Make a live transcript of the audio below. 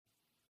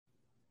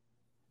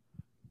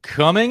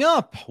Coming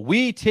up,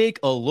 we take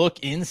a look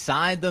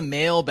inside the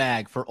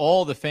mailbag for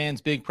all the fans'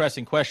 big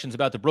pressing questions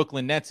about the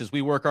Brooklyn Nets as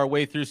we work our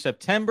way through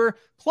September,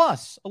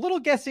 plus a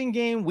little guessing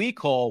game we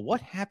call What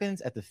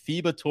Happens at the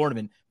FIBA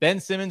Tournament. Ben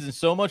Simmons and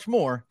so much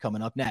more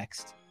coming up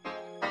next.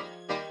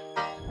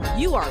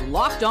 You are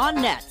Locked On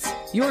Nets,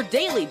 your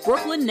daily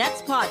Brooklyn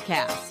Nets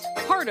podcast.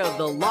 Part of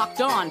the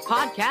Locked On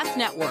Podcast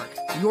Network,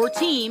 your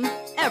team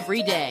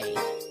every day.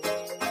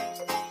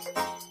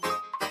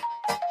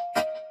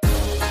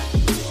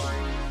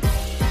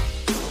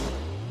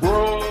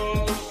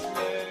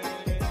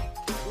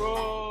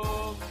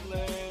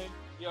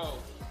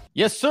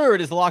 Yes, sir.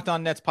 It is the Locked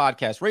On Nets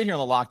podcast right here on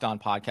the Locked On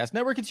Podcast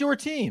Network. It's your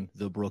team,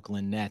 the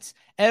Brooklyn Nets,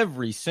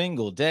 every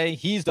single day.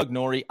 He's Doug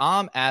Norrie.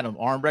 I'm Adam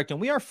Armbrecht, and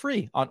we are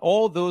free on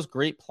all those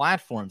great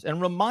platforms.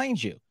 And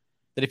remind you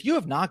that if you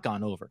have not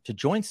gone over to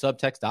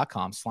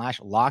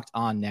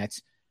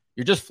joinsubtext.com/LockedOnNets,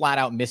 you're just flat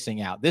out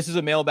missing out. This is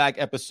a mailbag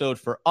episode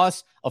for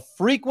us. A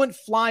frequent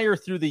flyer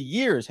through the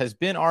years has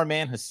been our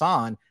man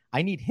Hassan.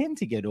 I need him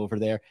to get over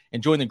there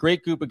and join the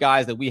great group of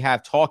guys that we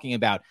have talking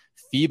about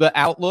FIBA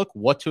outlook,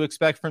 what to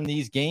expect from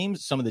these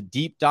games, some of the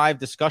deep dive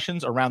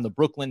discussions around the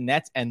Brooklyn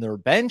Nets and their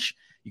bench.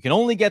 You can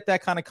only get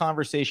that kind of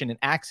conversation and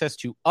access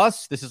to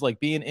us. This is like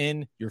being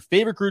in your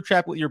favorite group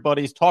chat with your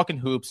buddies, talking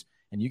hoops,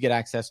 and you get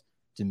access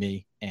to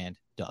me and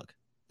Doug.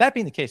 That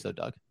being the case, though,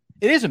 Doug,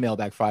 it is a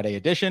Mailbag Friday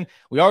edition.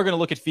 We are going to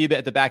look at FIBA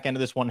at the back end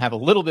of this one, have a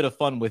little bit of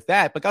fun with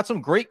that, but got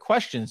some great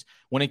questions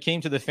when it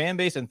came to the fan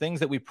base and things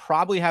that we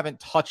probably haven't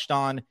touched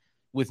on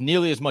with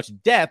nearly as much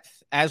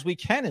depth as we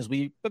can, as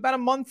we about a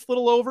month,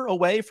 little over,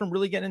 away from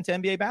really getting into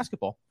NBA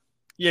basketball.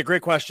 Yeah,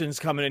 great questions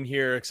coming in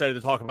here. Excited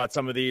to talk about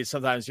some of these.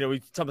 Sometimes,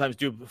 we sometimes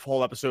do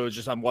whole episodes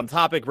just on one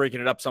topic.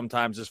 Breaking it up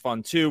sometimes is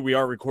fun too. We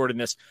are recording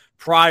this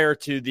prior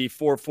to the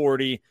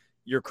 4:40.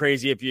 You're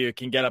crazy if you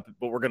can get up,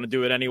 but we're going to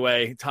do it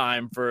anyway.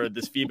 Time for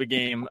this FIBA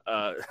game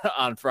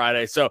on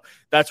Friday. So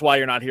that's why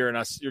you're not hearing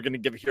us. You're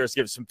going to hear us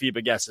give some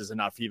FIBA guesses and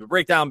not FIBA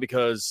breakdown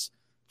because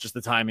just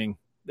the timing.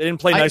 They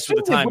didn't play nice with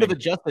the timing. I would have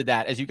adjusted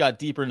that as you got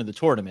deeper into the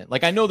tournament.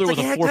 Like, I know there was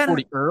a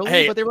 4:40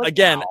 early, but they were like,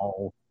 again,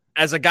 oh.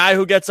 As a guy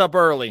who gets up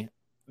early,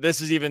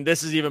 this is even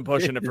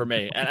pushing it for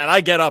me. And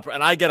I get up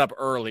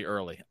early.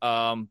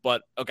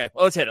 But okay,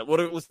 well, let's hit it.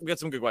 Let's get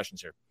some good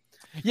questions here.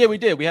 Yeah, we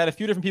did. We had a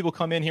few different people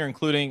come in here,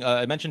 including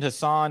I mentioned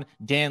Hassan,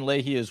 Dan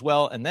Leahy as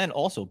well, and then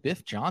also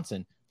Biff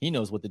Johnson. He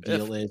knows what the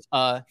deal is.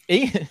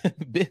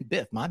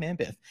 Biff, my man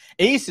Biff.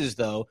 Aces,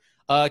 though,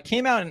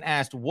 came out and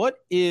asked, what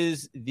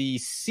is the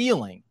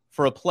ceiling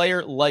for a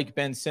player like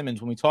Ben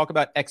Simmons when we talk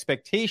about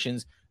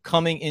expectations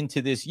coming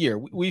into this year?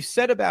 We've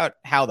said about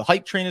how the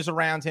hype train is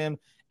around him.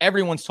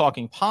 Everyone's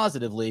talking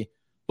positively,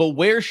 but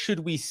where should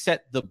we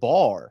set the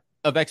bar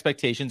of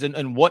expectations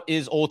and what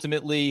is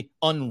ultimately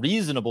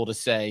unreasonable to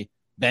say?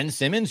 Ben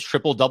Simmons,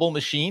 triple-double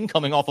machine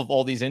coming off of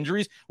all these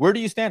injuries. Where do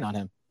you stand on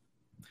him?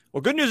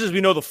 Well, good news is we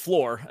know the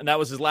floor, and that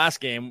was his last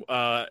game,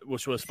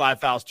 which was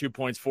 5 fouls, 2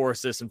 points, 4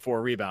 assists, and 4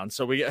 rebounds.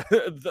 So we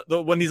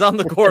when he's on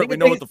the court, we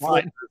know what the floor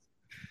is.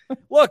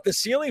 Look, the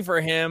ceiling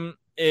for him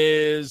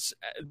is,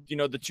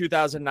 the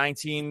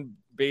 2019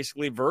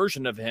 basically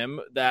version of him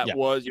that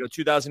was,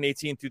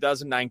 2018,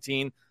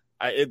 2019.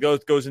 It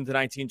goes into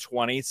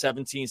 1920,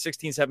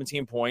 16,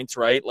 17 points,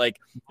 right? Like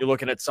you're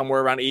looking at somewhere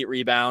around 8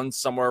 rebounds,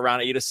 somewhere around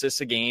 8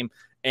 assists a game,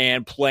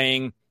 and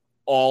playing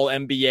all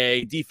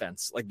NBA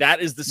defense. Like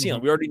that is the ceiling.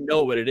 Mm-hmm. We already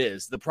know what it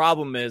is. The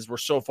problem is we're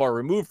so far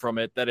removed from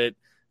it that it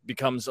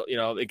becomes,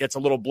 it gets a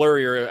little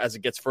blurrier as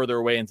it gets further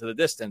away into the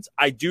distance.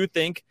 I do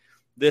think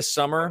this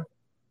summer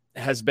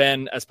has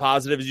been as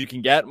positive as you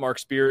can get. Mark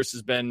Spears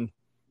has been,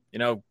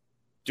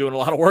 doing a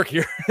lot of work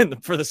here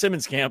for the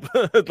Simmons camp,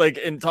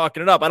 in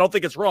talking it up. I don't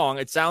think it's wrong.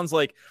 It sounds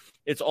like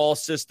it's all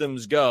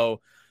systems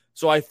go.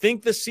 So I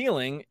think the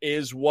ceiling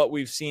is what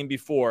we've seen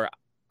before.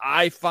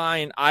 I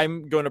find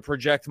I'm going to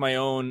project my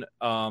own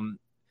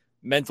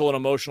mental and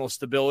emotional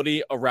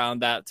stability around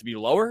that to be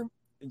lower,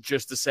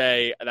 just to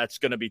say that's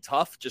going to be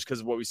tough just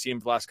because of what we've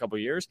seen for the last couple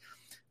of years.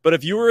 But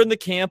if you were in the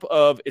camp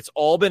of it's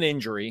all been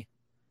injury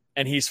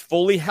and he's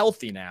fully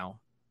healthy now,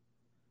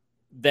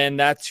 then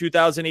that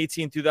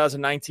 2018,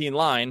 2019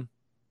 line,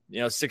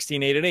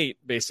 16, 8, and 8,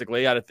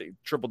 basically, I think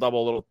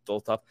triple-double, a little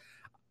tough.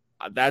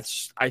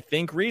 That's, I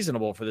think,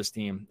 reasonable for this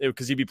team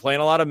because he'd be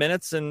playing a lot of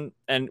minutes and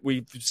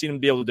we've seen him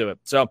be able to do it.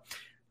 So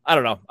I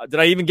don't know. Did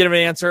I even get him an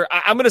answer?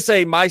 I'm going to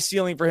say my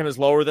ceiling for him is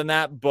lower than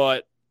that,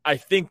 but I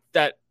think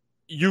that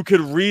you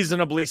could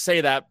reasonably say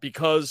that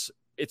because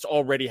it's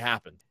already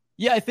happened.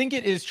 Yeah, I think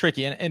it is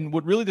tricky. And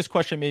what really this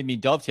question made me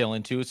dovetail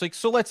into is like,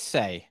 so let's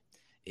say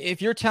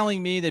if you're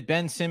telling me that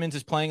Ben Simmons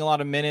is playing a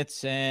lot of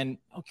minutes and,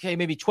 okay,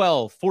 maybe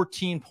 12,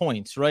 14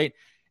 points, right?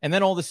 And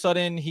then all of a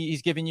sudden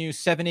he's giving you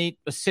 7, 8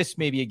 assists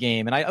maybe a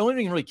game. And I don't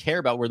even really care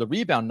about where the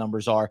rebound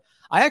numbers are.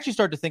 I actually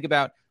started to think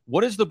about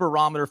what is the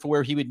barometer for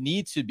where he would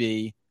need to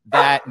be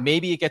that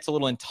maybe it gets a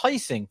little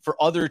enticing for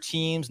other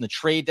teams and the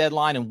trade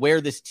deadline and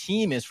where this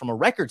team is from a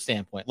record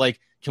standpoint. Like,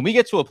 can we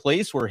get to a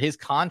place where his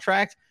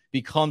contract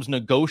becomes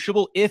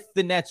negotiable if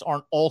the Nets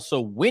aren't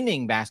also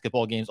winning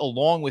basketball games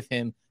along with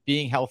him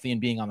being healthy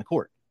and being on the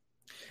court?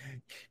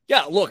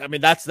 Yeah, look, I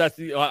mean, that's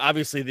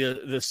obviously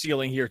the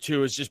ceiling here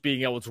too is just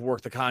being able to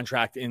work the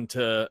contract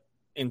into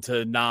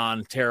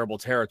non-terrible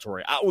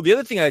territory. Well, the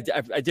other thing I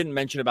didn't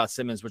mention about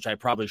Simmons, which I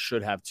probably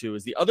should have too,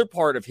 is the other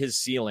part of his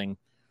ceiling,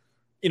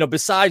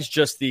 besides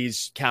just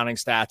these counting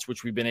stats,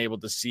 which we've been able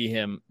to see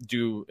him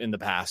do in the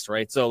past,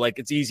 right? So like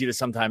it's easy to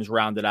sometimes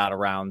round it out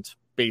around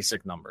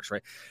basic numbers,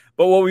 right?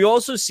 But what we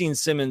also seen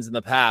Simmons in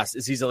the past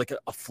is he's like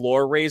a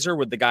floor raiser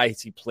with the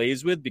guys he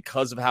plays with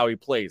because of how he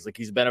plays. Like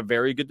he's been a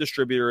very good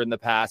distributor in the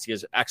past. He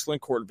has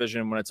excellent court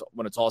vision when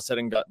it's all said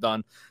and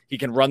done. He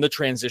can run the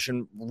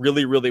transition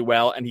really, really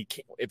well, and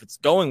if it's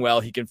going well,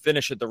 he can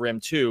finish at the rim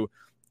too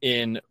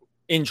in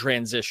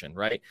transition,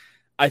 right?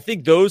 I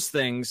think those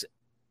things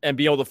and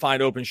be able to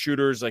find open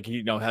shooters, like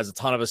he has a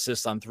ton of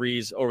assists on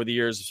threes over the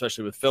years,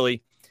 especially with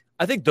Philly.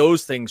 I think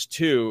those things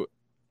too,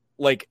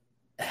 like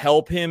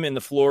help him in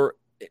the floor.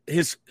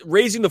 His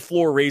raising the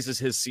floor raises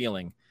his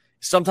ceiling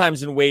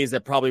sometimes in ways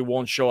that probably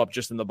won't show up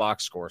just in the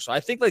box score. So I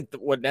think like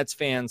what Nets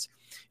fans,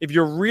 if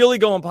you're really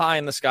going pie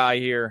in the sky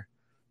here,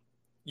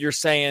 you're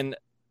saying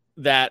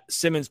that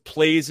Simmons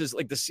plays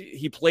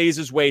he plays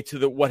his way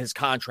to what his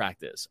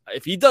contract is.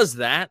 If he does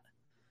that,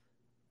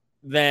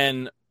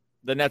 then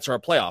the Nets are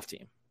a playoff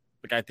team.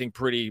 Like I think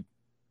pretty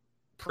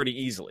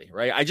easily,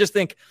 right? I just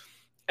think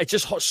it's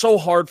just so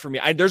hard for me.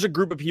 There's a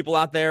group of people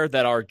out there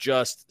that are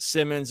just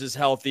Simmons is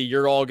healthy.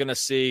 You're all going to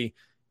see,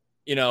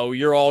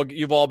 you've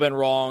all been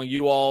wrong.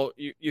 You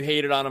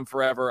hated on him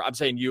forever. I'm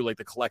saying you, like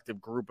the collective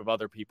group of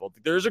other people.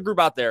 There's a group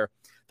out there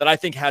that I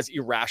think has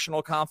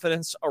irrational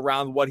confidence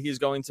around what he's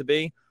going to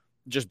be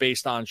just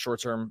based on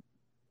short-term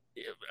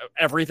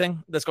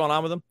everything that's going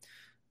on with him.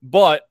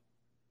 But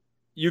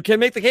you can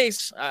make the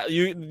case.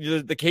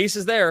 The case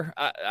is there.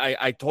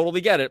 I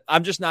totally get it.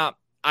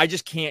 I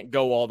just can't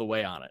go all the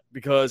way on it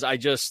because I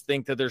just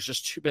think that there's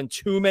just been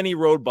too many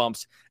road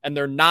bumps and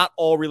they're not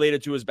all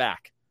related to his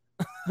back,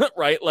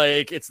 right?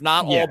 Like it's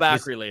not all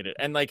back related.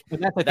 And like,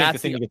 that's the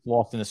thing that gets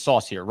lost in the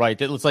sauce here, right?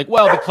 It's like,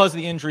 well, because of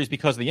the injuries.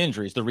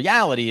 The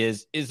reality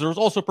is there's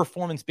also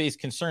performance-based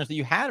concerns that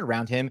you had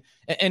around him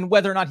and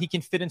whether or not he can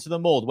fit into the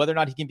mold, whether or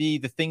not he can be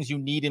the things you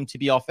need him to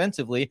be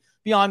offensively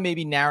beyond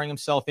maybe narrowing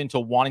himself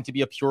into wanting to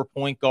be a pure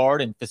point guard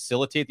and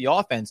facilitate the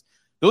offense.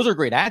 Those are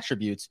great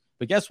attributes.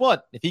 But guess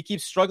what? If he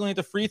keeps struggling at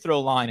the free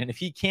throw line and if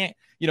he can't,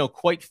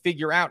 quite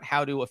figure out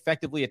how to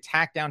effectively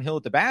attack downhill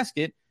at the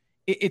basket,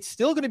 it's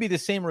still going to be the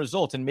same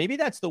result. And maybe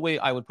that's the way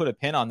I would put a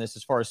pin on this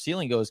as far as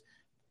ceiling goes.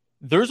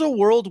 There's a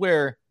world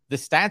where the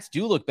stats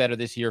do look better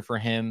this year for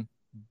him,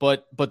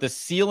 but the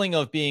ceiling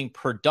of being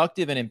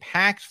productive and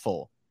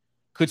impactful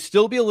could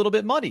still be a little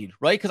bit muddied,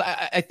 right? Because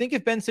I think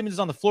if Ben Simmons is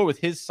on the floor with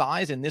his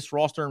size and this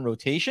roster and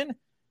rotation,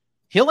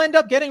 he'll end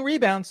up getting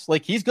rebounds.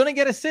 Like he's going to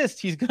get assists.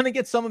 He's going to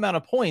get some amount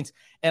of points.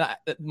 And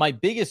my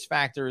biggest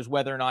factor is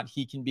whether or not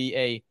he can be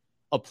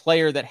a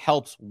player that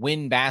helps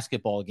win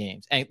basketball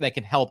games and that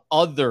can help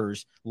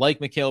others like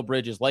Mikal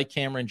Bridges, like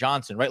Cameron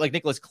Johnson, right? Like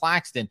Nicholas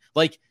Claxton,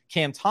 like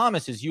Cam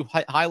Thomas, as you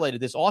highlighted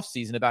this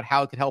offseason about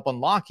how it could help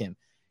unlock him.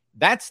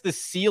 That's the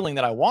ceiling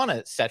that I want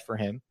to set for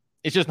him.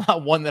 It's just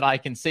not one that I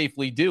can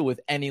safely do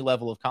with any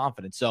level of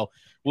confidence. So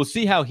we'll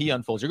see how he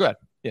unfolds. You're good.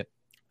 Yeah.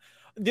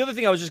 The other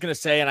thing I was just going to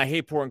say, and I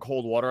hate pouring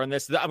cold water on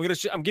this,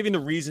 I'm giving the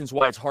reasons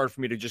why it's hard for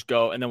me to just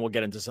go, and then we'll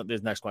get into some of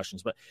these next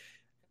questions. But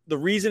the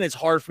reason it's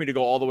hard for me to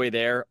go all the way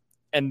there,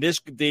 and this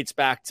dates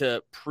back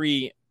to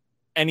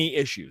any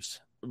issues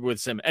with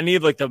Simmons, any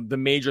of like the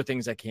major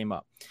things that came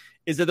up,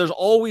 is that there's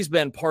always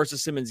been parts of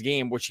Simmons'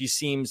 game which he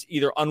seems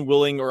either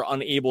unwilling or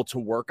unable to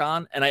work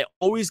on. And I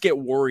always get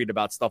worried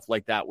about stuff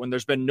like that when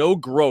there's been no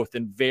growth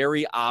in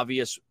very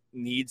obvious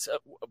needs,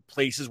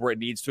 places where it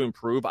needs to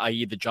improve,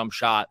 i.e. the jump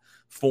shot,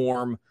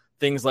 form,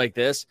 things like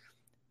this.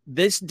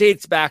 This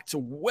dates back to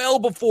well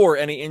before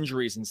any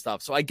injuries and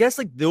stuff. So I guess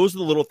like those are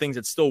the little things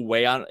that still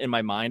weigh on in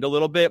my mind a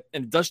little bit.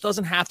 And it just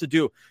doesn't have to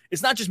do.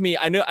 It's not just me.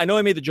 I know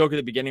I made the joke at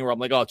the beginning where I'm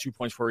like, 2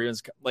 points, 4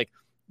 rebounds, like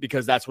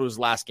because that's what was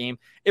last game.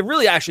 It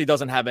really actually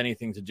doesn't have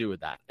anything to do with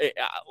that.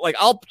 Like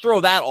I'll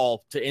throw that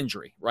all to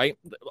injury, right?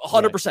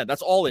 100%. Right.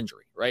 That's all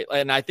injury, right?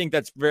 And I think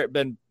that's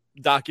been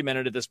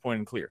documented at this point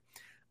and clear.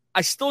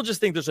 I still just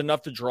think there's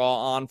enough to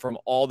draw on from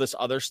all this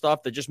other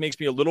stuff that just makes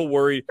me a little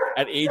worried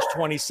at age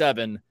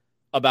 27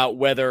 about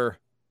whether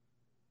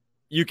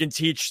you can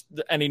teach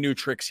any new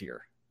tricks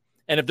here.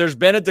 And if there's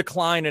been a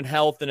decline in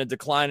health and a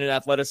decline in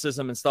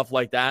athleticism and stuff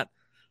like that,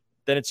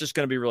 then it's just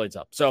going to be really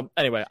tough. So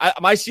anyway,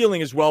 my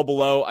ceiling is well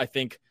below, I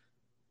think,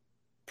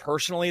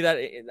 personally, that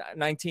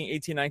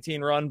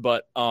 18-19 run,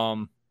 but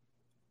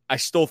I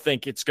still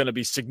think it's going to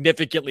be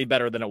significantly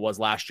better than it was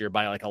last year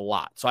by like a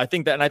lot. So I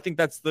think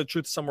that's the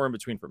truth somewhere in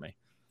between for me.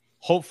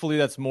 Hopefully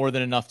that's more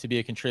than enough to be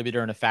a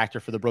contributor and a factor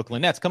for the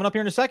Brooklyn Nets. Coming up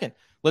here in a second,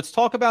 let's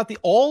talk about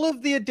all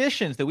of the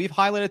additions that we've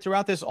highlighted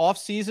throughout this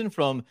offseason,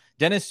 from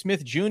Dennis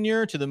Smith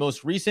Jr. to the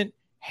most recent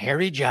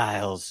Harry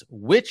Giles.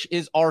 Which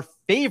is our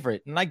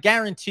favorite? And I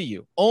guarantee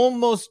you,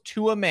 almost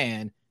to a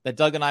man, that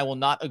Doug and I will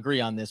not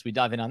agree on this. We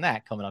dive in on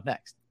that coming up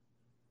next.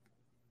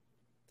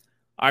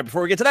 All right,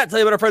 before we get to that, tell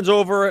you about our friends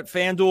over at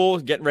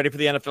FanDuel, getting ready for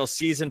the NFL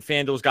season.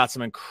 FanDuel's got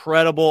some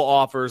incredible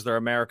offers. They're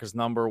America's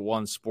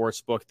 #1 sports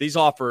book. These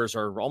offers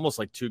are almost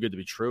like too good to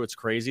be true. It's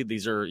crazy.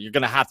 You're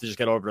going to have to just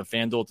get over to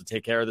FanDuel to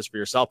take care of this for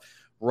yourself.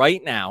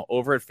 Right now,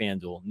 over at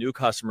FanDuel, new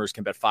customers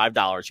can bet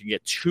 $5. You can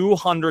get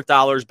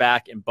 $200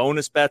 back in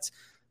bonus bets.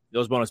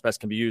 Those bonus bets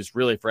can be used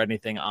really for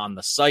anything on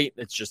the site.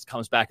 It just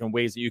comes back in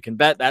ways that you can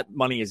bet. That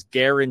money is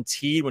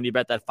guaranteed when you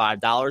bet that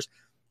 $5.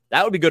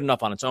 That would be good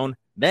enough on its own.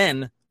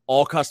 Then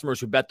all customers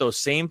who bet those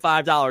same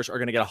 $5 are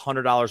going to get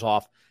 $100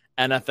 off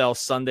NFL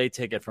Sunday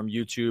ticket from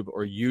YouTube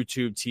or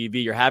YouTube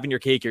TV. You're having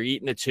your cake. You're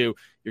eating it too.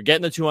 You're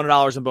getting the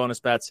 $200 in bonus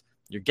bets.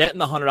 You're getting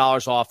the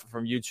 $100 off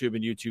from YouTube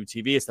and YouTube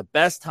TV. It's the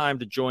best time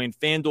to join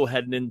FanDuel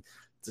heading into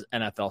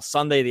NFL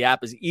Sunday. The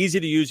app is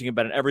easy to use. You can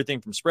bet on everything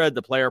from spread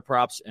to player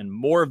props and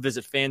more.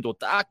 Visit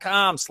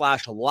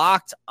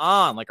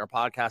FanDuel.com/locked-on, like our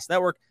podcast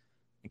network,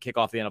 and kick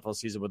off the NFL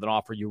season with an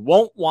offer you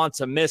won't want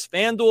to miss.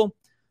 FanDuel,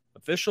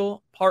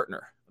 official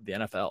partner of the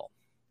NFL.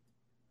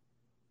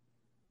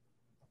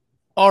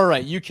 All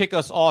right, you kick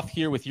us off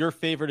here with your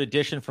favorite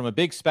addition from a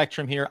big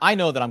spectrum here. I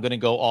know that I'm going to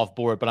go off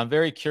board, but I'm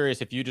very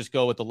curious if you just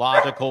go with the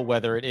logical,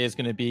 whether it is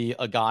going to be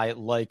a guy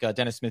like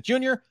Dennis Smith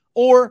Jr.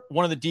 or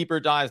one of the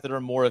deeper guys that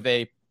are more of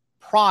a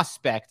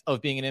prospect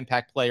of being an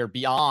impact player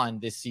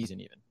beyond this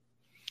season even.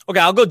 Okay,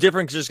 I'll go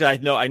different because I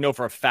know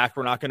for a fact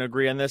we're not going to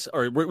agree on this,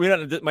 or we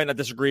might not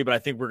disagree, but I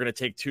think we're going to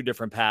take two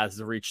different paths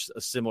to reach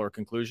a similar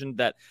conclusion.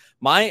 That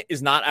mine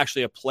is not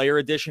actually a player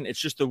addition; it's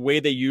just the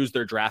way they use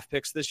their draft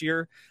picks this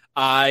year.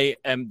 Those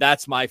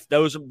are my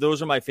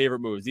favorite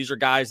moves. These are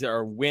guys that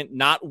are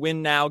not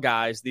win now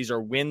guys. These are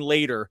win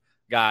later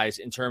guys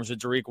in terms of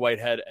Dariq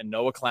Whitehead and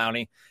Noah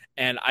Clowney,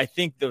 and I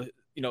think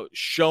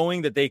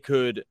showing that they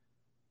could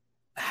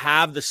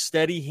have the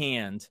steady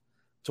hand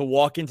to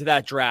walk into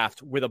that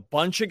draft with a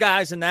bunch of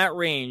guys in that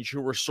range who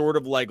were sort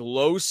of like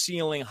low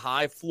ceiling,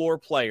 high floor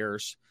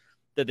players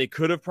that they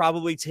could have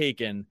probably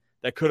taken,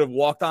 that could have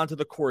walked onto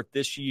the court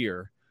this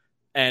year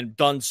and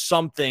done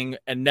something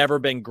and never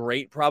been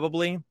great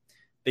probably.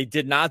 They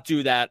did not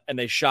do that, and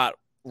they shot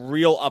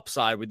real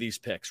upside with these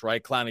picks,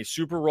 right? Clowney's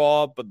super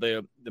raw, but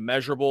the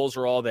measurables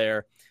are all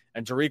there.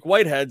 And Dariq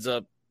Whitehead's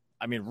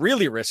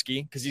really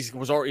risky because he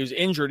was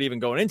injured even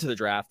going into the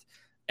draft.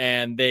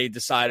 And they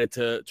decided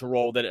to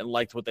roll with it and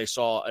liked what they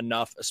saw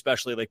enough,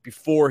 especially like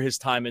before his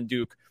time in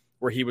Duke,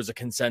 where he was a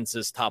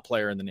consensus top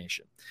player in the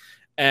nation.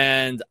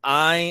 And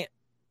I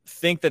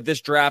think that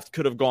this draft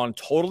could have gone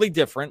totally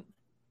different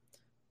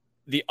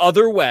the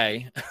other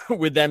way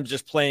with them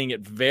just playing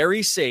it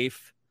very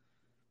safe.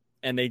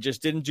 And they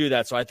just didn't do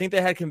that. So I think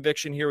they had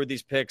conviction here with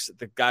these picks.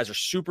 The guys are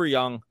super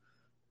young.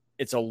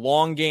 It's a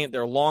long game.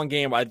 They're a long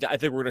game. I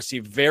think we're going to see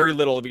very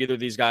little of either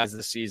of these guys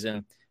this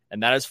season,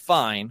 and that is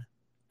fine.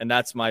 And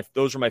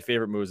those are my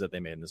favorite moves that they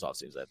made in this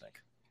offseason, I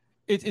think.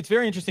 It's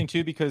very interesting,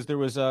 too, because there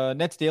was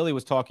Nets Daily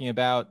was talking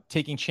about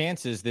taking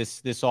chances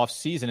this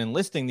offseason and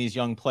listing these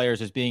young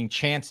players as being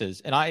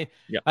chances. And I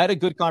had a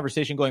good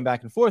conversation going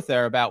back and forth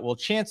there about, well,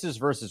 chances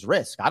versus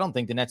risk. I don't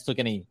think the Nets took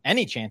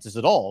any chances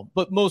at all,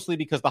 but mostly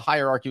because the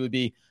hierarchy would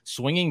be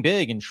swinging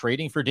big and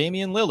trading for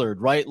Damian Lillard,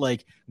 right?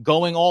 Like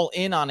going all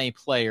in on a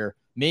player,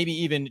 maybe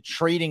even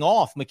trading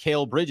off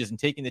Mikal Bridges and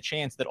taking the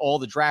chance that all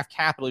the draft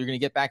capital you're going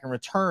to get back in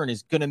return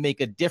is going to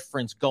make a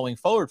difference going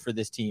forward for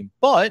this team.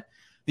 But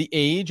the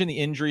age and the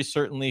injury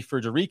certainly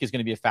for Dariq is going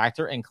to be a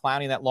factor, and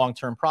Clowney, that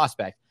long-term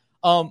prospect.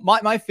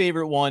 My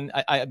favorite one,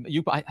 I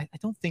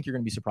don't think you're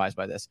going to be surprised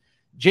by this.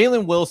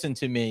 Jalen Wilson,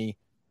 to me,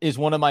 is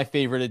one of my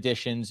favorite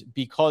additions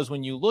because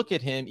when you look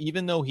at him,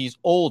 even though he's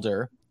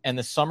older and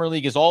the summer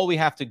league is all we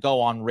have to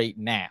go on right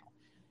now,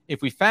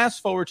 if we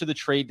fast forward to the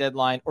trade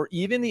deadline or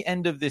even the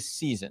end of this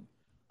season,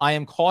 I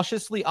am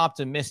cautiously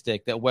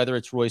optimistic that whether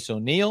it's Royce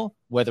O'Neal,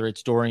 whether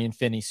it's Dorian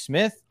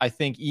Finney-Smith, I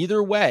think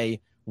either way,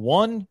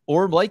 one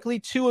or likely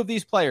two of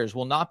these players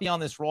will not be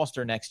on this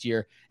roster next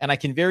year. And I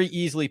can very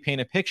easily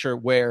paint a picture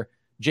where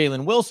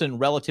Jalen Wilson,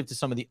 relative to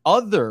some of the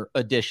other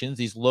additions,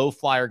 these low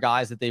flyer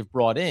guys that they've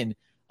brought in,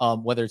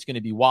 whether it's going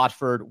to be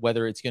Watford,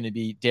 whether it's going to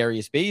be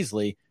Darius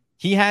Baisley,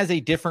 he has a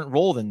different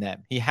role than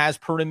them. He has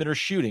perimeter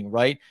shooting,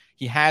 right?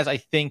 He has, I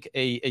think,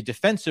 a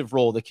defensive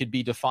role that could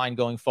be defined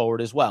going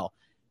forward as well.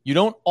 You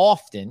don't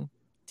often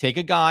take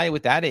a guy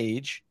with that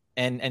age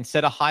and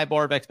set a high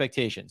bar of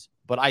expectations.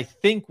 But I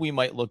think we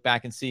might look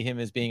back and see him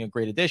as being a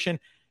great addition.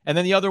 And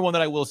then the other one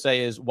that I will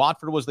say is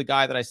Watford was the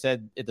guy that I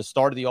said at the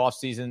start of the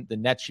offseason the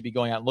Nets should be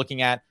going out and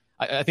looking at.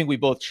 I think we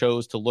both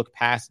chose to look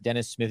past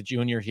Dennis Smith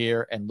Jr.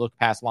 here and look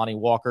past Lonnie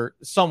Walker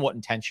somewhat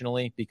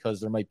intentionally because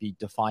there might be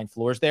defined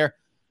floors there.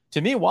 To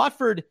me,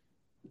 Watford,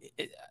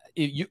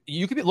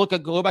 you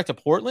could go back to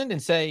Portland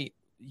and say,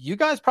 you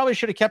guys probably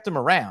should have kept him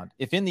around.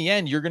 If in the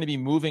end you're going to be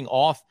moving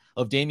off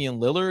of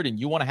Damian Lillard and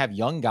you want to have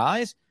young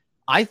guys,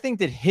 I think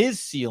that his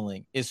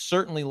ceiling is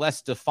certainly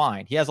less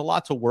defined. He has a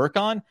lot to work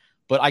on,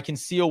 but I can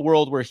see a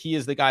world where he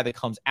is the guy that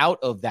comes out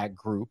of that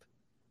group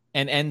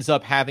and ends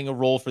up having a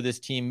role for this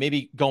team,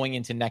 maybe going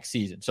into next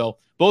season. So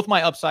both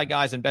my upside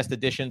guys and best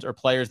additions are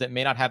players that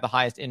may not have the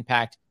highest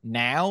impact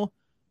now,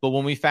 but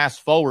when we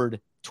fast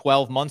forward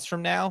 12 months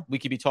from now, we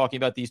could be talking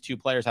about these two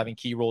players having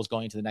key roles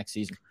going into the next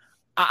season.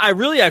 I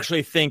really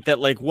actually think that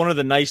like one of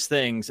the nice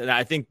things, and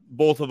I think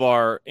both of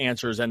our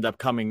answers end up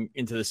coming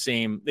into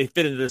they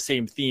fit into the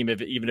same theme,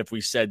 even if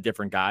we said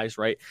different guys,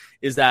 right?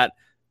 Is that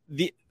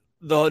the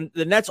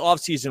Nets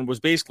offseason was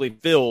basically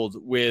filled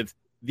with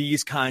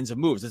these kinds of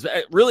moves.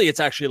 It's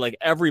actually like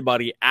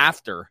everybody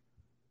after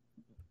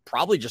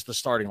probably just the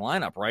starting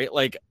lineup, right?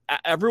 Like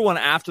everyone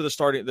after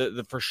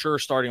the for sure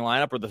starting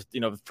lineup, or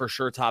the for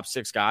sure top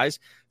 6 guys,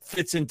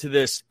 fits into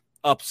this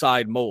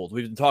upside mold.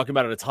 We've been talking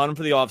about it a ton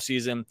for the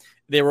offseason.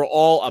 They were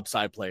all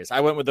upside plays. I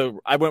went with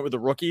the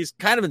rookies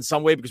kind of in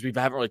some way because we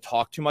haven't really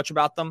talked too much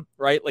about them,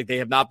 right? Like they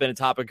have not been a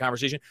topic of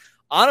conversation,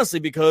 honestly,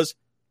 because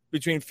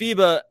between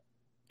FIBA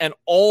and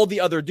all the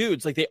other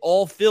dudes, like they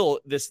all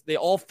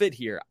fit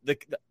here.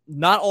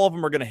 Not all of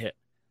them are going to hit.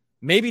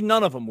 Maybe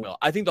none of them will.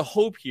 I think the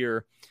hope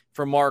here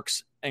for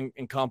Marks and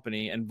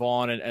company and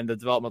Vaughn and the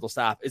developmental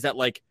staff is that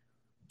like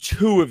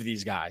 2 of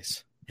these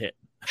guys hit.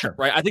 Sure.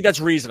 Right. I think that's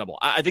reasonable.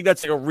 I think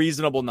that's like a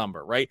reasonable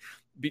number, right?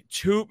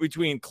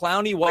 Between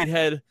Clowney,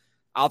 Whitehead,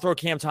 I'll throw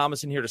Cam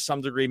Thomas in here to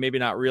some degree, maybe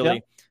not really.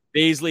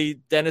 Yeah. Baisley,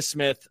 Dennis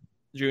Smith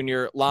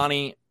Jr.,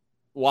 Lonnie,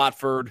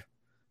 Watford,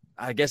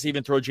 I guess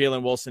even throw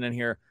Jalen Wilson in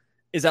here.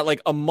 Is that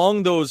like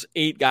among those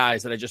 8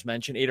 guys that I just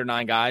mentioned, 8 or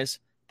 9 guys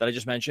that I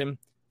just mentioned,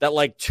 that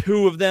like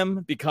 2 of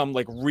them become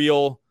like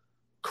real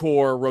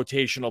core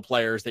rotational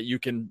players that you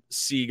can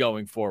see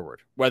going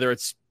forward, whether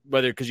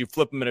because you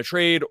flip them in a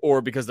trade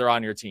or because they're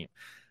on your team.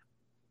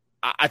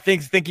 I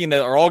think thinking that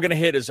they're all going to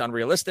hit is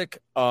unrealistic.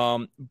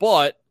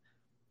 But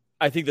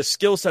I think the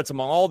skill sets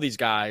among all these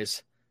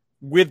guys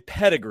with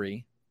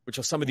pedigree, which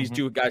some of these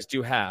guys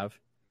do have,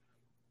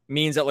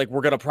 means that like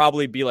we're going to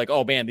probably be like,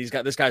 oh man,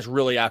 this guy's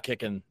really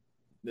outkicking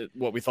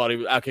what we thought he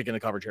was outkicking the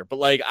coverage here. But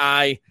like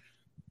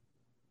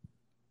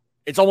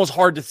it's almost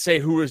hard to say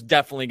who is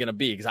definitely going to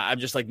be because I'm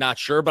just like not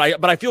sure.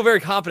 But I feel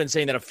very confident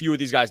saying that a few of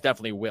these guys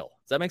definitely will.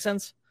 Does that make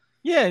sense?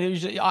 Yeah,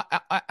 usually,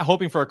 I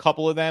hoping for a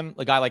couple of them.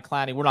 A guy like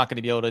Clowney, we're not going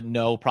to be able to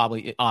know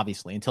probably,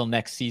 obviously, until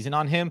next season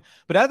on him.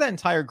 But out of that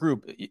entire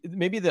group,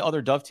 maybe the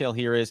other dovetail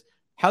here is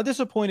how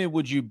disappointed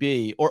would you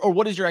be, or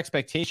what is your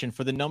expectation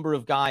for the number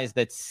of guys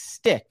that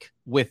stick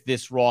with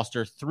this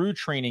roster through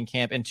training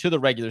camp and to the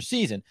regular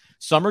season?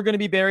 Some are going to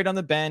be buried on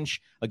the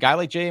bench. A guy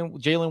like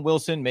Jalen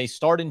Wilson may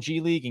start in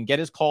G League and get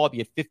his call up.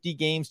 You have 50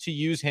 games to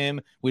use him.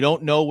 We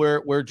don't know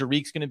where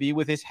Derrick's going to be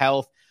with his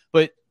health.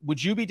 But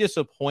would you be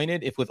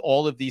disappointed if with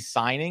all of these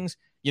signings,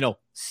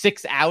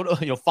 5 out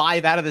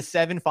of the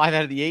 7, 5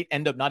 out of the 8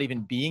 end up not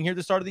even being here at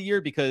the start of the year?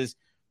 Because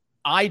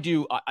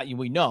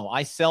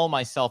I sell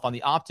myself on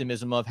the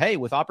optimism of, hey,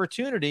 with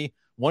opportunity,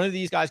 one of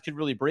these guys could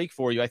really break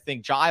for you. I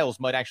think Giles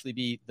might actually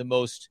be the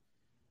most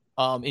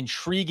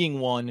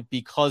intriguing one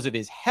because of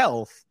his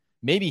health.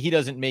 Maybe he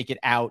doesn't make it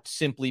out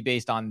simply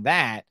based on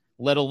that,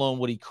 let alone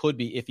what he could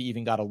be if he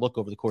even got a look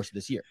over the course of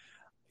this year.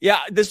 Yeah,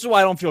 this is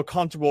why I don't feel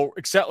comfortable.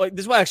 This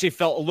is why I actually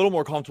felt a little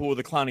more comfortable with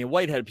the Clowney and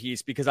Whitehead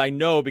piece because I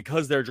know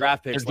because they're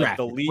draft picks, like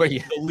the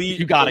leash,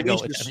 you got to go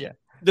with them. Yeah.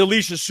 The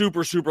leash is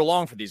super, super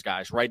long for these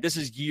guys, right? This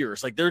is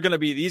years. Like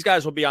these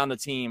guys will be on the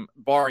team,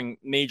 barring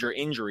major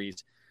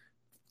injuries,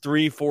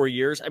 3-4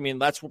 years. I mean,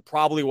 that's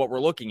probably what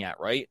we're looking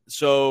at, right?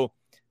 So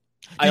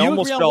I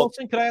almost felt.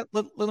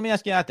 Wilson? Let me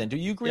ask you that then. Do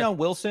you agree on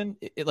Wilson?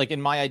 Like in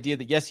my idea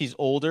that yes, he's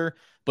older,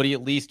 but he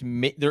at least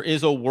there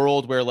is a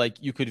world where like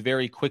you could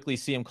very quickly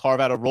see him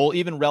carve out a role,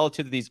 even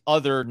relative to these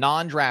other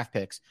non-draft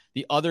picks,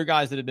 the other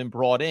guys that have been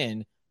brought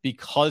in,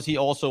 because he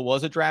also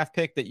was a draft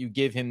pick, that you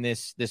give him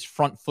this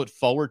front foot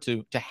forward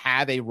to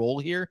have a role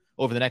here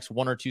over the next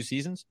 1 or 2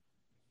 seasons.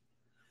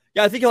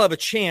 Yeah, I think he'll have a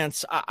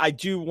chance. I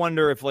do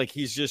wonder if like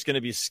he's just going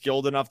to be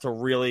skilled enough to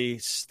really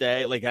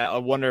stay. Like I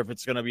wonder if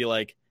it's going to be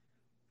like.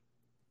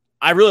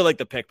 I really like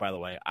the pick, by the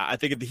way. I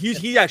think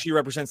he actually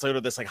represents sort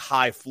of this like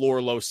high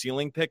floor, low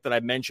ceiling pick that I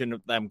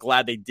mentioned. That I'm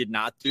glad they did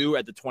not do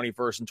at the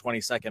 21st and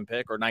 22nd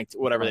pick or 19,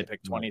 whatever they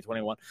picked, 20,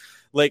 21.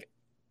 Like,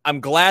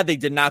 I'm glad they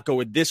did not go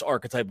with this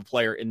archetype of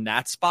player in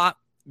that spot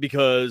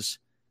because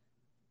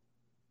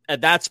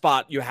at that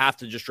spot you have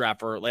to just draft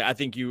for like I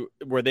think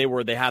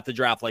they have to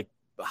draft like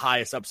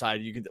highest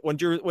upside. You can when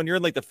you're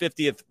in like the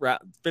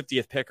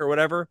 50th pick or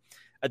whatever.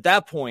 At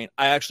that point,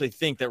 I actually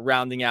think that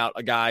rounding out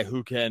a guy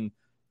who can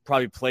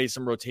probably play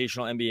some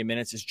rotational NBA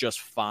minutes is just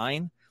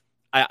fine.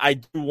 I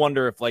do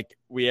wonder if like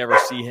we ever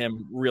see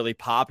him really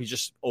pop. He's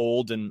just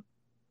old and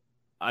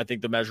I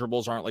think the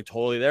measurables aren't like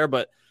totally there,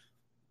 but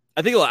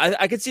I think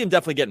I could see him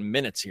definitely getting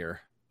minutes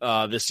here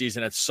this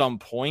season at some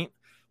point.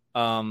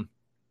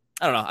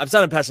 I don't know. I'm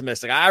sounding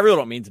pessimistic. I really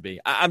don't mean to be.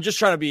 I'm just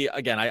trying to be,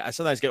 again, I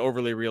sometimes get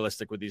overly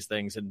realistic with these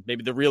things, and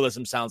maybe the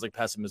realism sounds like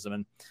pessimism,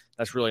 and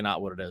that's really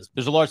not what it is.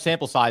 There's a large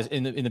sample size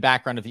in the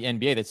background of the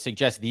NBA that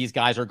suggests these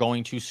guys are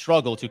going to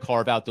struggle to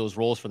carve out those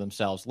roles for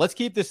themselves. Let's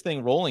keep this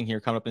thing rolling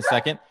here coming up in a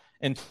second,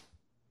 and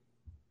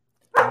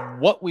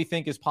what we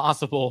think is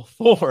possible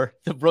for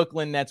the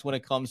Brooklyn Nets when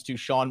it comes to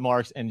Sean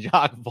Marks and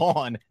Jacques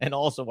Vaughn, and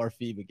also our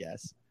FIBA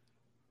guests.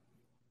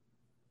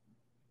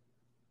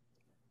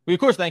 We, of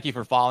course, thank you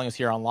for following us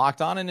here on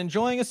Locked On and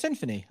enjoying a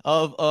symphony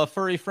of a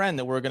furry friend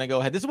that we're going to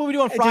go ahead. This is what we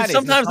do on Fridays. Dude,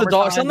 sometimes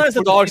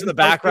the dogs in the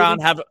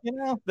background have,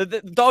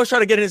 the dogs try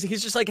to get in.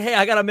 He's just like, hey,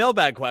 I got a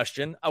mailbag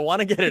question. I want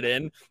to get it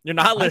in. You're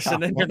not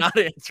listening. You're not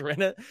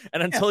answering it.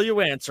 And until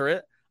you answer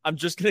it, I'm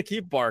just going to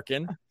keep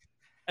barking.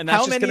 And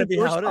that's just going to be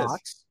how it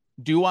is.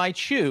 Do I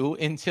chew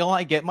until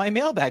I get my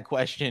mailbag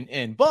question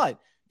in? But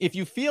if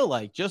you feel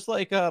like, just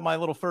like my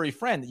little furry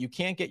friend, that you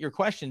can't get your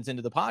questions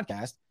into the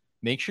podcast,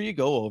 make sure you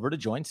go over to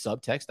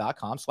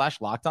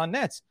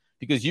joinsubtext.com/LockedOnNets,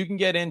 because you can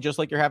get in just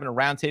like you're having a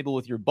roundtable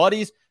with your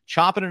buddies,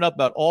 chopping it up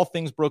about all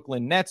things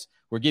Brooklyn Nets.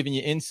 We're giving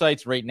you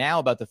insights right now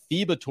about the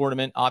FIBA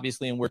tournament,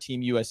 obviously, and where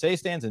Team USA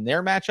stands and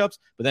their matchups,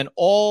 but then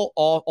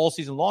all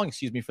season long,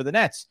 for the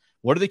Nets.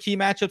 What are the key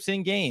matchups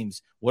in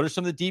games? What are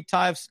some of the deep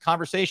dives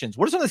conversations?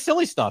 What are some of the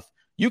silly stuff?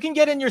 You can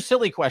get in your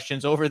silly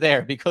questions over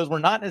there because we're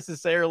not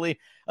necessarily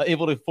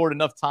able to afford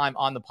enough time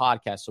on the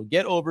podcast. So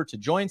get over to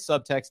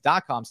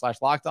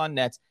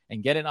joinsubtext.com/LockedOnNets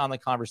and get in on the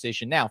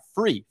conversation now.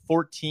 Free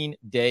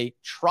 14-day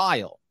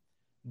trial.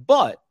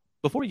 But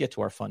before we get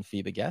to our fun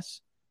FIBA guests,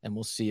 and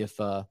we'll see if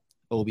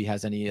Obi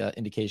has any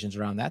indications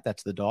around that.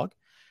 That's the dog.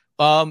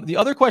 The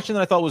other question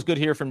that I thought was good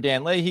here from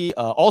Dan Leahy,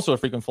 also a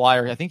frequent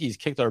flyer. I think he's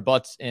kicked our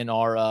butts in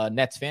our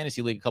Nets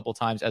fantasy league a couple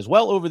times as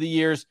well over the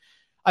years.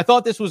 I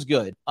thought this was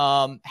good.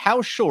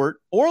 How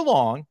short or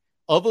long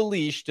of a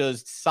leash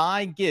does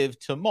Cy give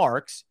to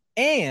Marks,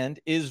 and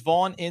is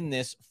Vaughn in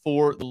this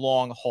for the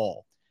long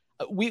haul?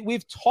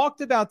 We've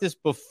talked about this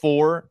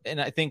before,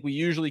 and I think we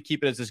usually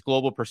keep it as this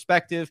global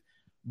perspective,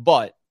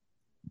 but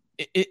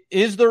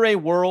is there a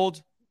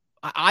world?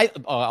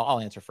 I'll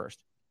answer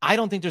first. I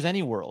don't think there's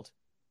any world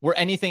where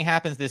anything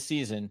happens this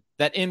season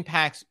that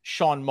impacts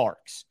Sean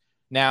Marks.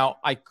 Now,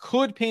 I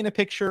could paint a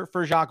picture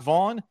for Jacques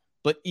Vaughn,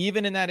 but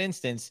even in that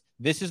instance,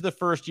 this is the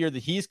first year that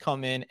he's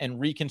come in and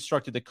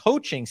reconstructed the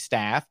coaching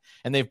staff,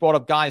 and they've brought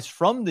up guys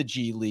from the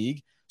G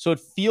League. So it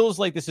feels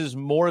like this is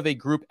more of a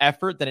group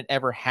effort than it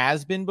ever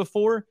has been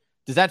before.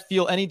 Does that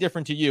feel any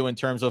different to you in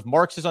terms of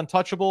Marks is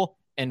untouchable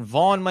and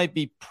Vaughn might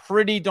be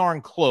pretty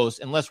darn close,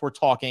 unless we're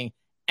talking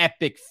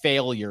epic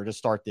failure to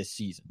start this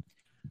season?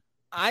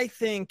 I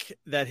think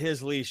that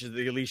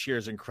the leash here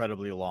is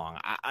incredibly long.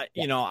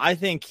 I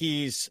think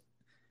a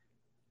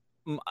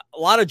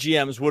lot of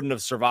GMs wouldn't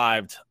have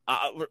survived.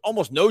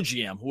 Almost no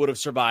GM would have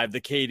survived the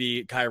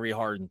KD Kyrie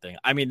Harden thing.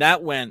 I mean,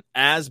 that went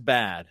as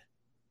bad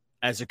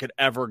as it could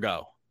ever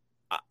go.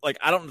 I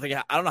don't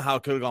know how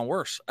it could have gone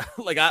worse.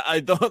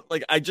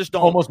 I just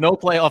don't. Almost no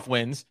playoff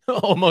wins,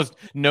 almost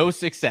no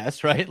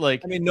success, right?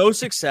 No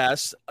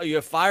success. You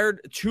have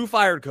two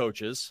fired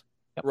coaches,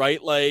 yep.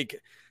 Right?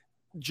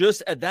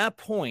 Just at that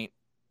point,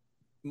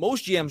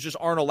 most GMs just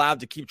aren't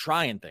allowed to keep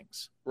trying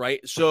things. Right.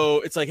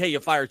 So it's like, hey,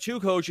 you fired two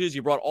coaches.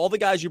 You brought all the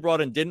guys you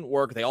brought in didn't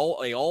work. They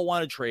all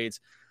wanted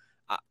trades.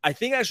 I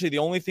think actually the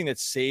only thing that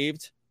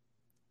saved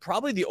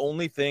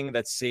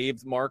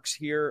Marks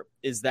here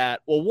is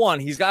that, well, one,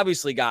 he's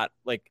obviously got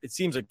it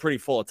seems like pretty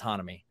full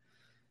autonomy,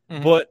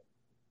 but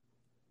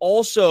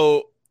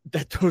also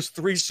that those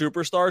three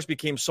superstars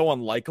became so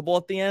unlikable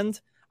at the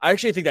end. I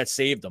actually think that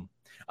saved them.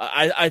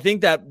 I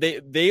think that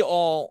they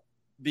all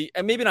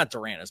and maybe not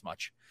Durant as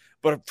much,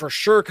 but for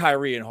sure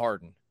Kyrie and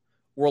Harden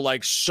were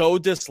so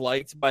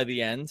disliked by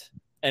the end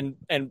and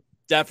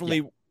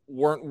definitely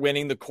weren't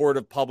winning the court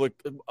of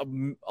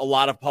a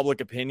lot of public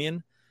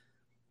opinion,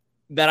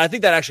 that I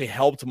think that actually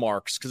helped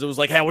Marks, because it was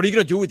hey, what are you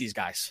going to do with these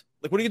guys?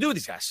 What are you going to do with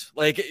these guys?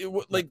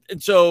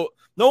 And so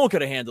no one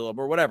could have handled them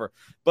or whatever.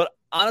 But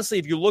honestly,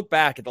 if you look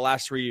back at the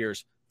last 3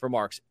 years for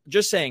Marks,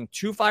 just saying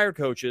two fired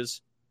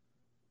coaches,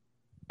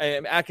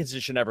 Atkinson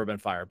should never have been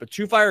fired, but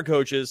two fired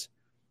coaches,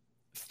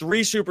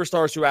 three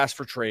superstars who asked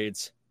for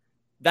trades,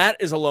 that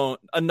is alone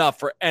enough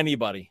for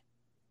anybody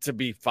to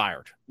be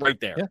fired right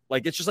there. Yeah.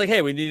 It's just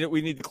hey, we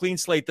need to clean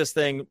slate this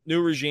thing,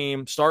 new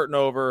regime, starting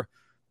over,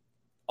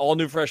 all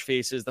new fresh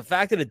faces. The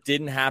fact that it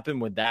didn't happen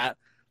with that,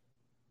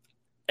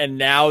 and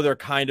now they're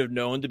kind of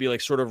known to be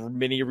sort of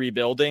mini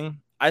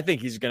rebuilding, I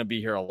think he's going to be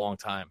here a long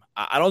time.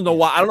 I don't know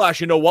why. I don't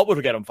actually know what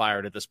would get him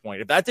fired at this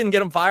point. If that didn't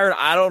get him fired,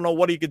 I don't know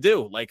what he could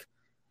do.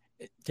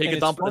 Take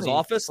a dump in his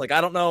office. I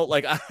don't know.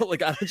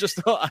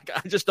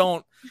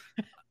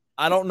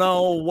 I don't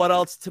know what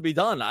else to be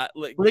done.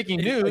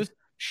 Breaking news: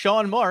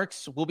 Sean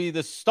Marks will be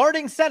the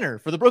starting center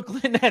for the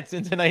Brooklyn Nets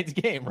in tonight's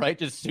game. Right?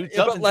 Just suits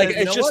up. But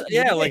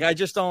I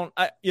just don't.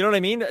 You know what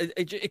I mean?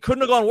 It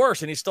couldn't have gone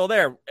worse, and he's still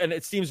there, and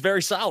it seems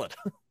very solid.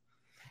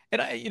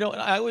 And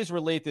I always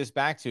relate this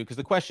back to, because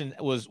the question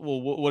was,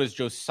 well, what is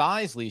Joe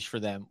Tsai's leash for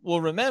them?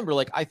 Well, remember,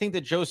 I think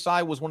that Joe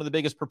Tsai was one of the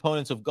biggest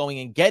proponents of going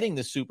and getting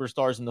the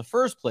superstars in the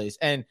first place.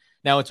 And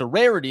now it's a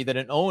rarity that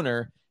an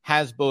owner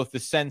has both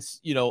the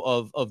sense,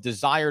 of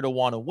desire to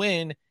want to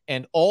win,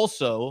 and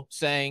also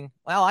saying,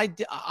 well,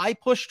 I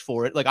pushed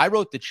for it. I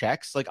wrote the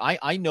checks.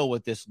 I know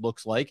what this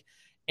looks like.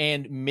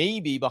 And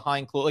maybe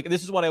behind closed,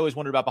 this is what I always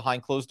wondered about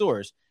behind closed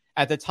doors.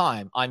 At the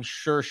time, I'm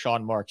sure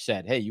Sean Marks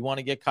said, hey, you want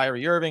to get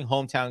Kyrie Irving,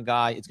 hometown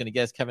guy. It's going to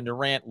get us Kevin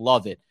Durant.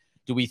 Love it.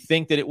 Do we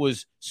think that it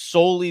was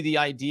solely the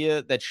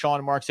idea that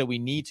Sean Marks said we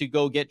need to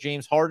go get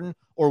James Harden,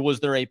 or was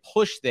there a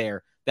push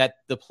there that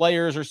the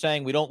players are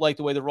saying we don't like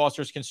the way the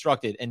roster is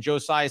constructed, and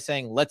Josiah is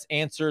saying let's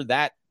answer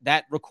that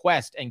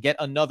request and get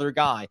another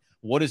guy?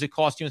 What does it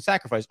cost you in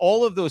sacrifice?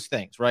 All of those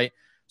things, right?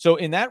 So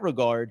in that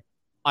regard,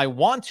 I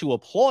want to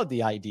applaud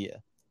the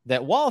idea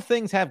that while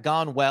things have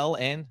gone well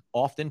and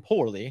often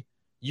poorly,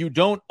 you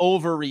don't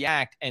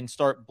overreact and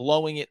start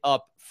blowing it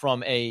up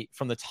from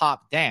the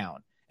top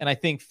down. And I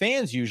think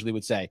fans usually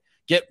would say,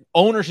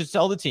 owner should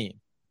sell the team.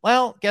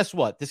 Well, guess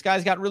what? This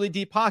guy's got really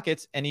deep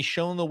pockets, and he's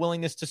shown the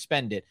willingness to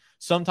spend it.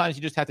 Sometimes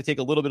you just have to take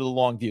a little bit of the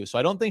long view. So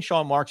I don't think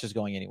Sean Marks is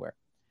going anywhere.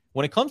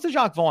 When it comes to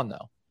Jacque Vaughn,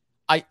 though,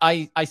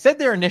 I said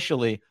there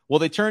initially, well,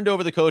 they turned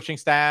over the coaching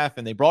staff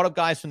and they brought up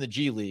guys from the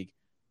G League.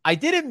 I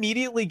did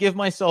immediately give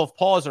myself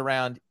pause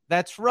around,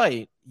 that's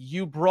right.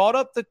 You brought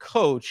up the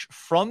coach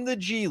from the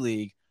G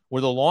League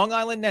where the Long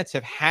Island Nets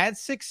have had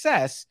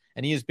success,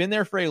 and he has been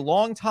there for a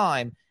long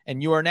time,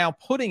 and you are now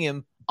putting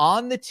him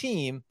on the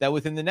team that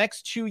within the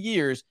next 2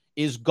 years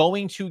is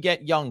going to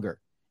get younger.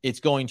 It's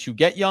going to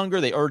get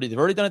younger. They've already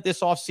done it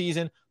this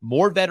offseason.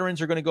 More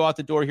veterans are going to go out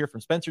the door here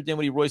from Spencer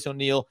Dinwiddie, Royce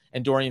O'Neal,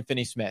 and Dorian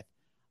Finney-Smith.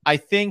 I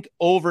think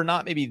over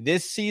not maybe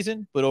this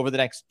season, but over the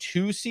next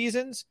 2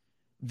 seasons,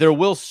 there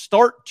will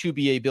start to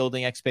be a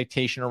building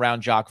expectation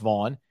around Jacque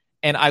Vaughn.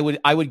 And I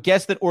would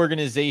guess that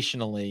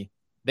organizationally,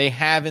 they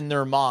have in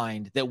their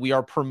mind that we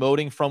are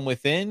promoting from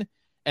within,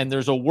 and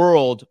there's a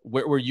world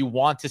where you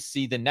want to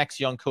see the next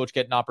young coach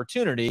get an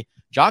opportunity.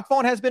 Jacque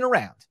Vaughn has been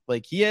around.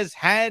 Like, he has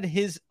had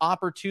his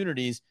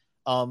opportunities,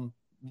 time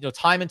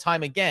and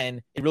time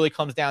again. It really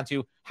comes down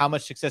to how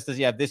much success does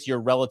he have this year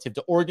relative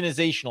to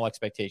organizational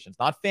expectations,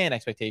 not fan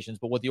expectations,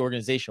 but what the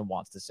organization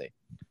wants to see.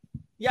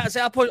 Yeah,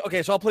 so I'll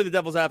play the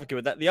devil's advocate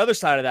with that. The other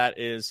side of that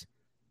is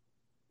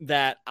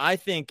that I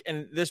think,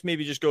 and this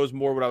maybe just goes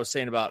more what I was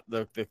saying about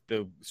the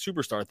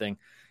superstar thing,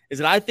 is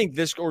that I think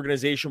this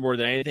organization more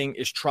than anything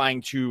is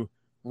trying to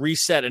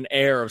reset an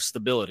air of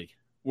stability,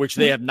 which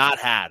they have not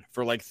had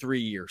for like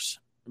 3 years.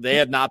 They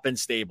have not been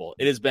stable.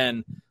 It has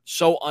been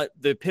the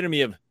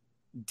epitome of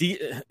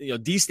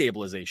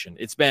destabilization.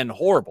 It's been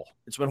horrible.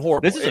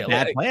 This is a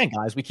bad plan,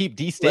 guys. We keep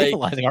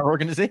destabilizing our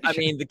organization. I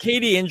mean, the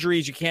KD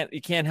injuries, you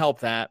can't help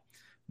that.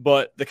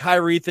 But the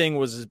Kyrie thing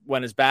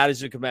went as bad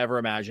as you could ever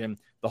imagine.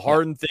 The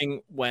Harden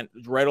thing went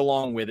right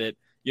along with it.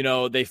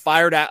 They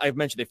fired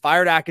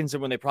Atkinson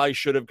when they probably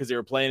should have because they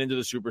were playing into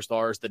the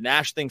superstars. The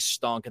Nash thing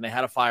stunk, and they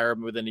had to fire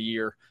him within a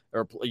year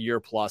or a year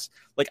plus.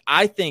 Like,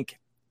 I think,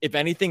 if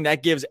anything,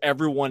 that gives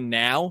everyone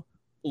now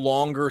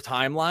longer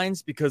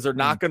timelines because they're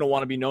not going to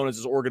want to be known as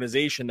this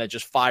organization that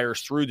just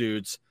fires through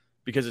dudes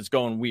because it's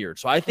going weird.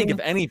 So I think, if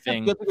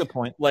anything, that's a good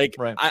point. Like,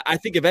 right. I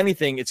think, if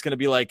anything, it's going to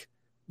be like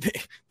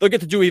they'll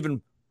get to do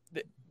even –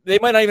 they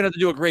might not even have to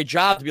do a great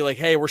job to be like,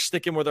 hey, we're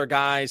sticking with our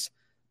guys.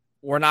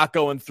 We're not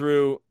going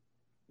through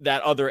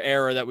that other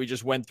era that we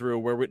just went through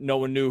where no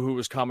one knew who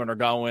was coming or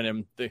going.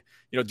 And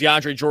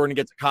DeAndre Jordan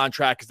gets a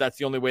contract because that's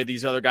the only way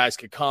these other guys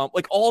could come.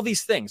 Like, all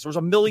these things. There's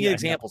a million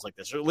examples like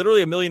this. There's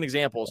literally a million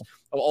examples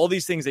of all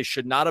these things they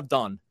should not have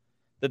done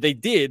that they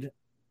did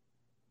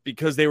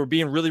because they were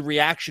being really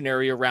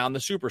reactionary around the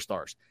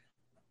superstars.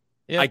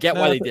 Yeah, I get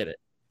why they did it.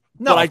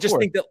 No, but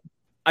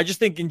I just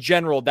think in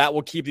general that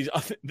will keep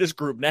this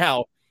group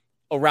now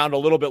around a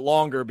little bit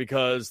longer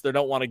because they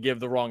don't want to give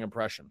the wrong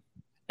impression.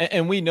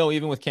 And we know,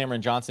 even with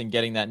Cameron Johnson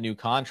getting that new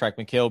contract,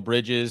 Mikal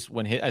Bridges,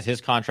 as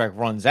his contract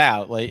runs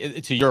out,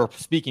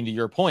 speaking to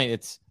your point,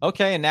 it's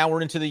okay. And now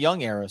we're into the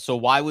young era. So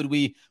why would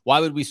we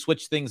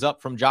switch things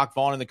up from Jacque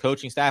Vaughn and the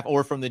coaching staff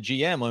or from the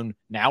GM? And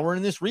now we're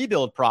in this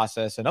rebuild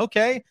process. And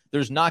okay,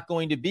 there's not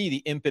going to be the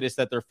impetus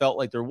that there felt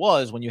like there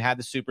was when you had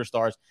the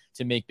superstars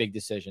to make big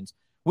decisions.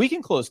 We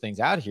can close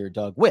things out here,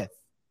 Doug, with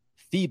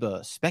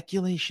FIBA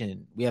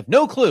speculation. We have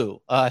no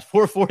clue.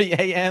 4:40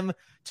 a.m.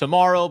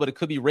 tomorrow, but it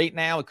could be right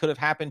now. It could have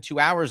happened 2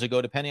 hours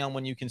ago, depending on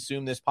when you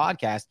consume this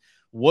podcast.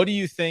 What do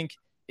you think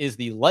is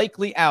the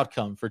likely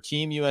outcome for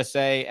Team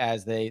USA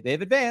as they've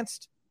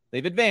advanced?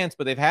 They've advanced,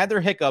 but they've had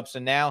their hiccups,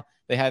 and now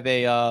they have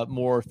a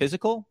more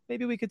physical,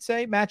 maybe we could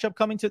say, matchup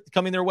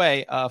coming their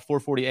way.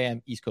 4:40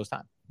 a.m. East Coast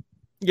time.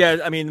 Yeah,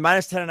 I mean,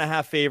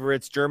 -10.5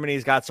 favorites.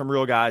 Germany's got some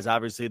real guys,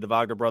 obviously, the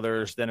Wagner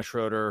brothers, Dennis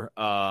Schroeder,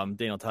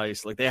 Daniel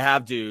Tice. Like, they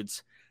have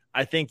dudes.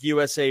 I think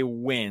USA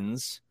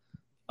wins,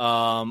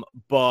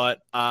 but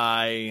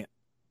I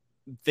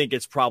think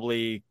it's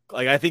probably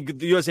like I think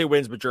the USA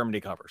wins, but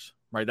Germany covers.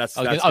 Right? I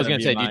was going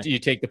to say, do you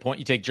take the point?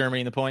 You take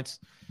Germany in the points?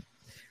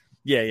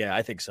 Yeah,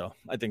 I think so.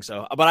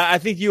 But I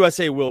think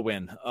USA will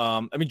win.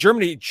 I mean,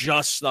 Germany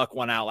just snuck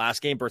one out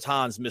last game.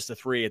 Bertans missed a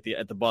 3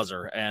 at the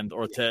buzzer,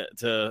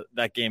 to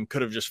that game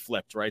could have just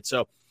flipped, right?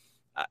 So,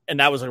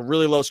 and that was a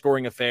really low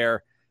scoring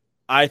affair.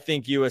 I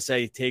think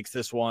USA takes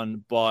this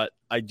one, but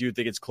I do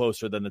think it's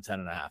closer than the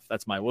 10.5.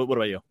 That's what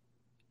about you?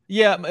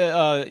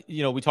 Yeah,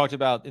 we talked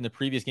about in the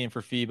previous game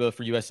for FIBA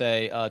for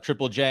USA,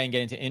 Triple J and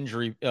getting to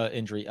injury,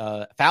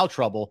 foul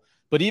trouble.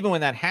 But even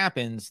when that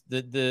happens,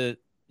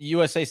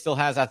 USA still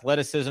has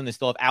athleticism. They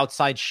still have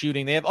outside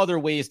shooting. They have other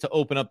ways to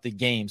open up the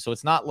game. So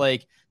it's not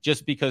like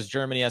just because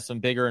Germany has some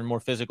bigger and more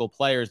physical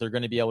players, they're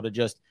going to be able to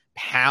just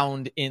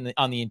pound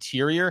on the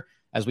interior.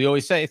 As we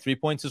always say, 3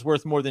 points is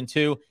worth more than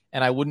 2.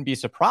 And I wouldn't be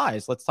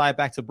surprised. Let's tie it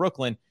back to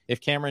Brooklyn. If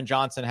Cameron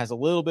Johnson has a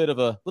little bit of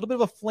a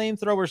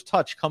flamethrower's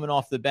touch coming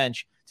off the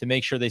bench to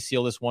make sure they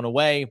seal this one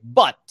away,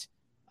 but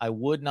I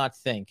would not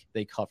think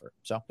they cover.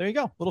 So there you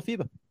go. Little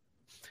FIBA.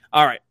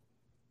 All right.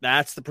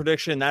 That's the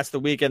prediction. That's the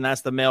weekend.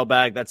 That's the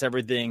mailbag. That's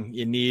everything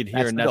you need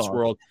here in Nets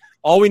World.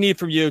 All we need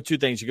from you, 2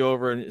 things. You go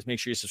over and make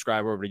sure you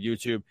subscribe over to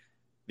YouTube.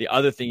 The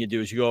other thing you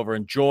do is you go over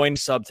and join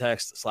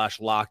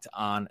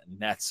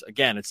subtext/LockedOnNets.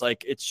 Again, it's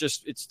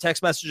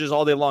text messages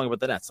all day long about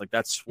the Nets. Like,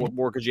 that's what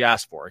more could you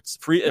ask for? It's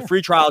free, a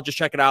free trial. Just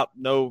check it out.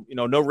 No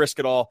risk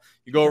at all.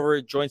 You go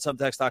over, join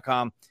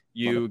subtext.com.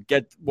 You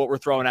get what we're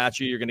throwing at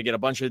you. You're going to get a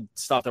bunch of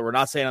stuff that we're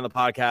not saying on the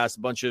podcast, a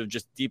bunch of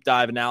just deep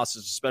dive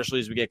analysis, especially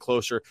as we get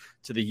closer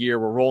to the year.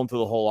 We're rolling through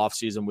the whole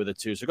offseason with it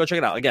too. So go check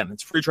it out. Again,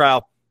 it's free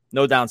trial.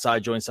 No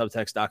downside. Join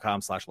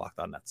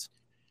subtext.com/LockedOnNets.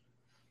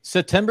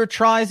 September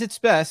tries its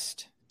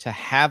best to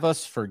have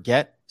us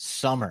forget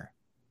summer.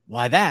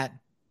 Why, that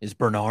is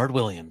Bernard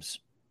Williams.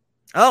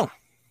 Oh,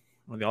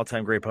 one of the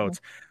all-time great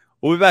poets.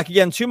 We'll be back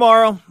again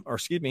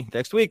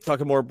next week,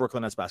 talking more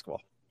Brooklyn Nets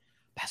basketball.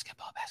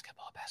 Basketball.